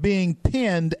that were being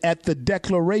penned at the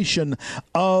declaration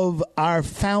of our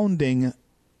founding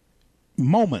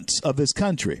moments of this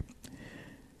country.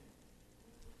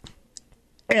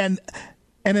 And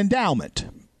an endowment,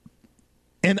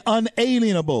 an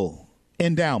unalienable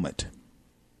endowment.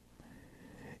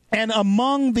 And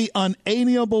among the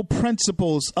unalienable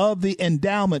principles of the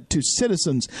endowment to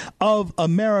citizens of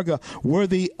America were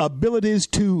the abilities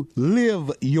to live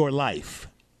your life,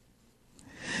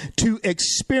 to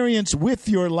experience with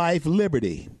your life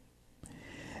liberty,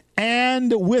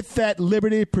 and with that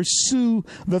liberty pursue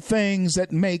the things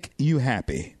that make you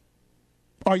happy.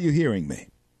 Are you hearing me?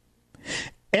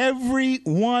 Every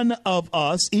one of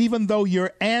us, even though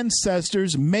your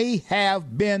ancestors may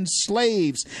have been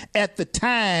slaves at the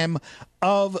time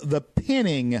of the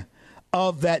penning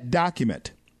of that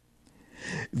document,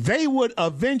 they would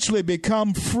eventually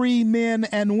become free men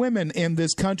and women in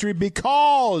this country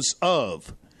because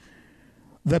of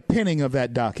the penning of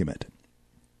that document.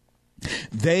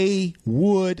 They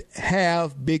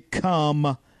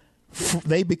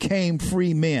became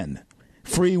free men,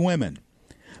 free women,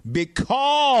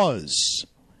 because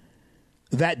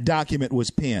that document was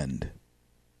penned.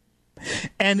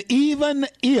 And even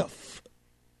if,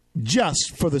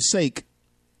 just for the sake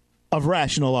of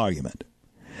rational argument,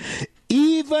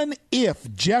 even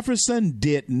if Jefferson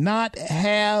did not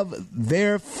have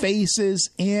their faces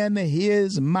in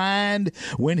his mind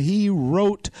when he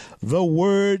wrote the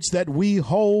words that we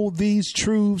hold these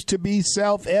truths to be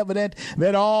self-evident,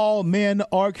 that all men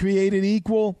are created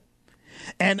equal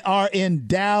and are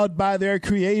endowed by their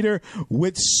Creator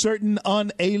with certain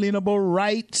unalienable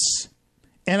rights,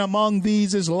 and among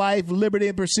these is life, liberty,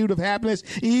 and pursuit of happiness,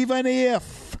 even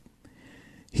if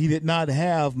he did not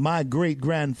have my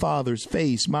great-grandfather's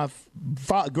face, my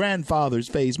grandfather's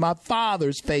face, my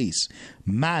father's face,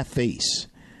 my face.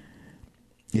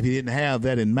 If he didn't have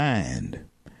that in mind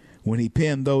when he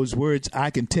penned those words, I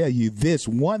can tell you this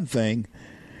one thing.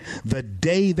 The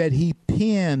day that he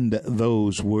penned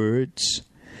those words,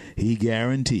 he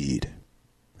guaranteed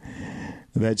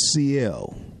that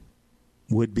CL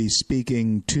would be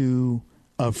speaking to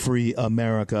a free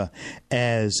America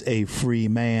as a free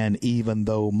man, even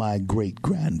though my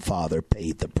great-grandfather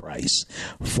paid the price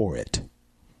for it.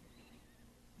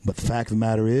 But the fact of the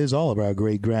matter is, all of our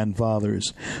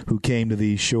great-grandfathers who came to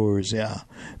these shores,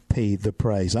 paid the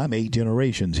price. I'm 8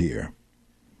 generations here.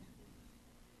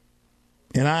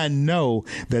 And I know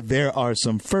that there are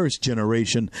some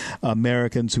first-generation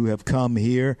Americans who have come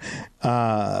here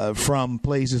from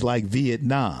places like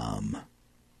Vietnam,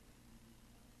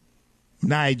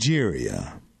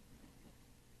 Nigeria,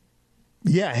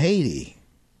 Haiti,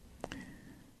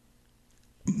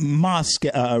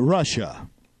 Moscow, Russia,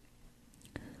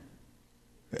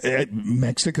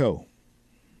 Mexico.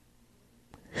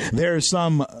 There are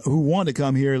some who want to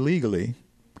come here illegally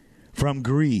from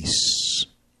Greece,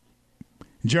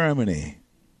 Germany.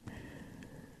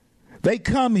 They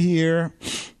come here,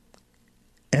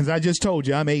 as I just told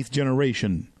you, I'm 8th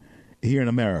generation here in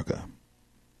America.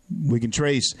 We can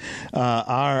trace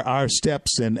our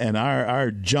steps and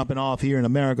our jumping off here in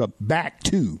America back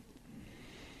to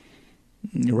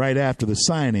right after the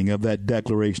signing of that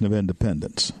Declaration of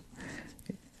Independence,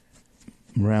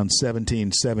 around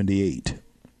 1778.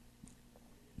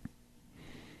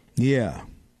 Yeah,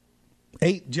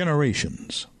 8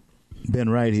 generations been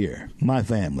right here. My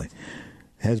family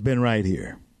has been right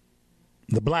here.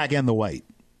 The black and the white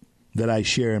that I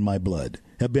share in my blood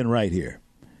have been right here.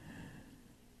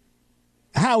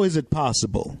 How is it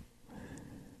possible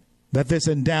that this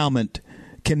endowment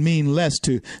can mean less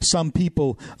to some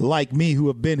people like me who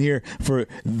have been here for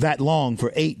that long,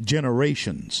 for 8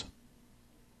 generations?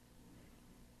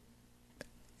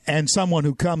 And someone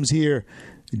who comes here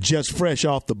just fresh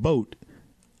off the boat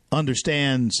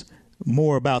understands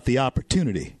more about the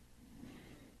opportunity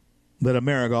that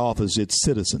America offers its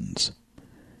citizens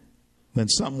than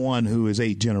someone who is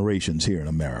 8 generations here in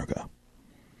America.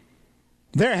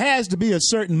 There has to be a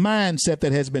certain mindset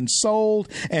that has been sold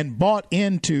and bought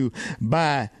into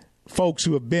by folks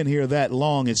who have been here that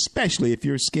long, especially if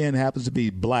your skin happens to be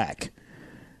black,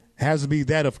 has to be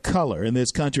that of color in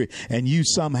this country, and you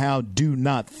somehow do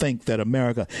not think that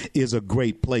America is a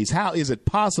great place. How is it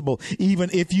possible, even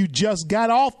if you just got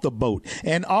off the boat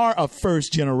and are a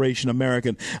first-generation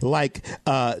American like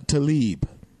Talib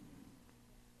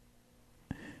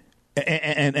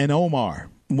and Omar?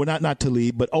 Well, not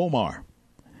Talib, but Omar.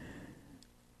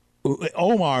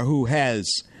 Omar, who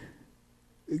has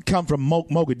come from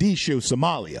Mogadishu,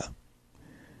 Somalia,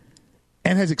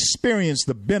 and has experienced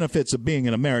the benefits of being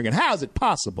an American. How is it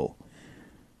possible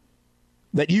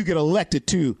that you get elected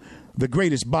to the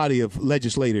greatest body of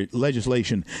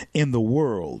legislation in the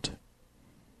world,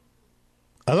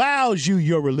 allows you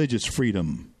your religious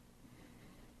freedom,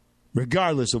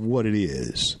 regardless of what it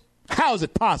is? How is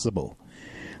it possible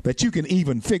that you can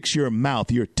even fix your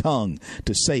mouth, your tongue,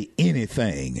 to say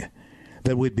anything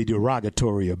that would be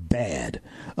derogatory or bad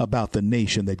about the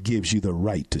nation that gives you the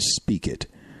right to speak it,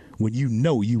 when you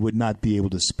know you would not be able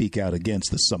to speak out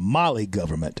against the Somali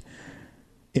government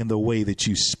in the way that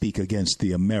you speak against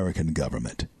the American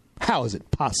government? How is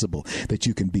it possible that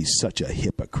you can be such a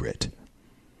hypocrite?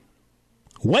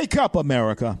 Wake up,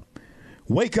 America.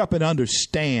 Wake up and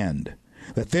understand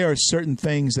that there are certain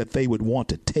things that they would want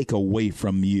to take away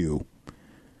from you,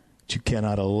 but you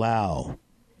cannot allow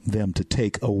them to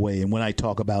take away. And when I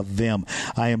talk about them,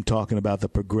 I am talking about the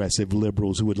progressive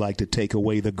liberals who would like to take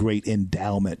away the great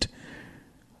endowment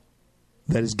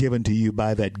that is given to you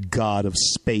by that God of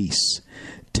space,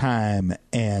 time,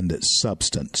 and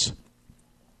substance.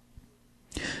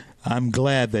 I'm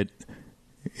glad that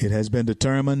it has been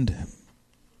determined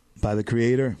by the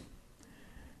Creator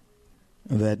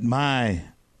that my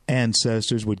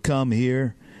ancestors would come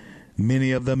here,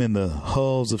 many of them in the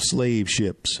hulls of slave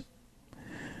ships.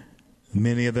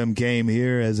 Many of them came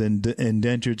here as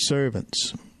indentured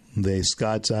servants. They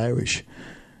Scots-Irish,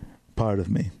 part of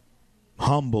me.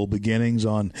 Humble beginnings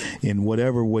in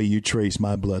whatever way you trace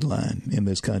my bloodline in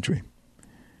this country.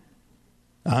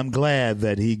 I'm glad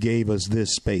that he gave us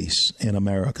this space in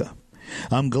America.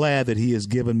 I'm glad that he has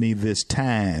given me this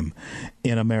time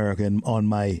in America on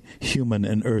my human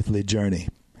and earthly journey.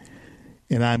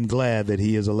 And I'm glad that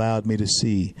he has allowed me to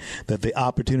see that the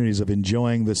opportunities of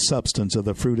enjoying the substance of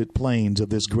the fruited plains of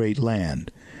this great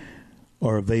land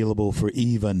are available for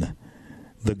even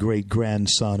the great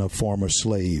grandson of former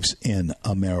slaves in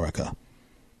America.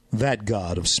 That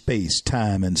God of space,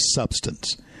 time, and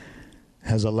substance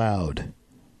has allowed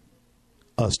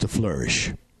us to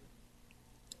flourish.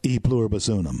 E pluribus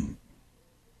unum,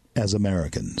 as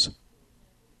Americans.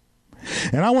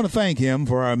 And I want to thank him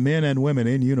for our men and women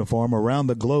in uniform around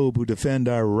the globe who defend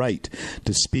our right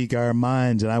to speak our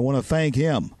minds. And I want to thank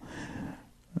him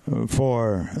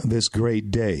for this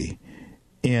great day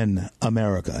in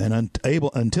America. And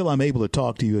until I'm able to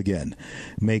talk to you again,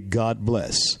 may God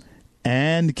bless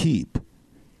and keep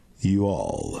you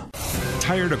all.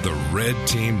 Tired of the red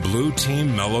team, blue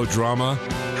team melodrama?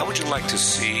 How would you like to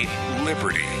see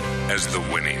liberty as the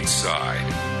winning side?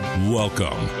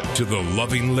 Welcome to the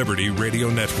Loving Liberty Radio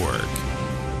Network.